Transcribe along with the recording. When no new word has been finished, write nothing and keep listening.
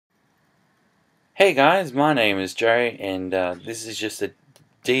Hey guys, my name is Joe, and this is just a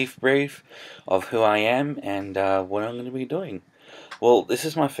debrief of who I am and what I'm going to be doing. Well, this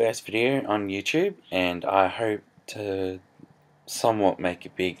is my first video on YouTube, and I hope to somewhat make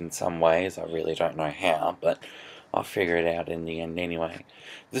it big in some ways. I really don't know how, but I'll figure it out in the end anyway.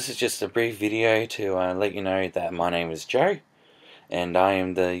 This is just a brief video to let you know that my name is Joe, and I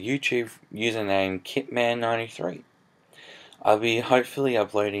am the YouTube username Kitman93. I'll be hopefully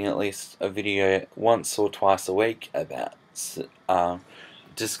uploading at least a video once or twice a week about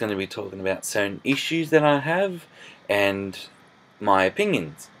just going to be talking about certain issues that I have and my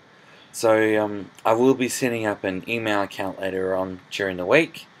opinions. So I will be setting up an email account later on during the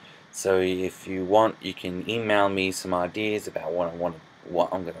week. So if you want, you can email me some ideas about what I'm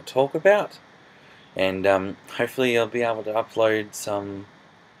going to talk about, and hopefully I'll be able to upload some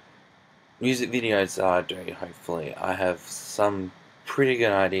music videos that I do. Hopefully I have some pretty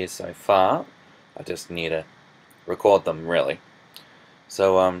good ideas so far. I just need to record them, really.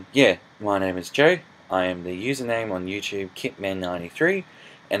 So yeah, my name is Joe. I am the username on YouTube Kitman93,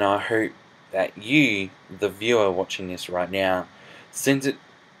 and I hope that you, the viewer watching this right now, send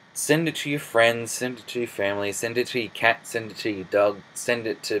it to your friends, send it to your family, send it to your cat, send it to your dog, send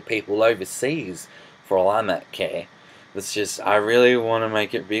it to people overseas, for all I might care. It's just, I really want to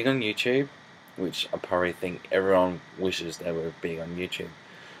make it big on YouTube, which I probably think everyone wishes they were big on YouTube.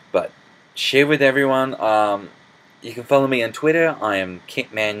 But share with everyone. You can follow me on Twitter. I am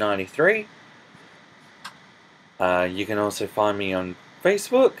Kitman93. You can also find me on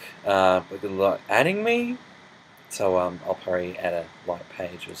Facebook. Good luck adding me. So I'll probably add a like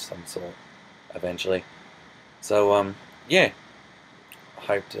page of some sort eventually. So yeah,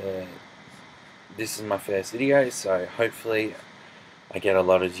 this is my first video, so hopefully I get a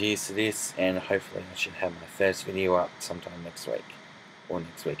lot of views to this, and hopefully I should have my first video up sometime next week or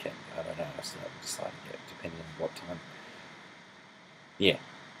next weekend. I don't know. I still haven't decided yet, depending on what time. Yeah.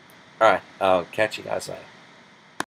 Alright, I'll catch you guys later.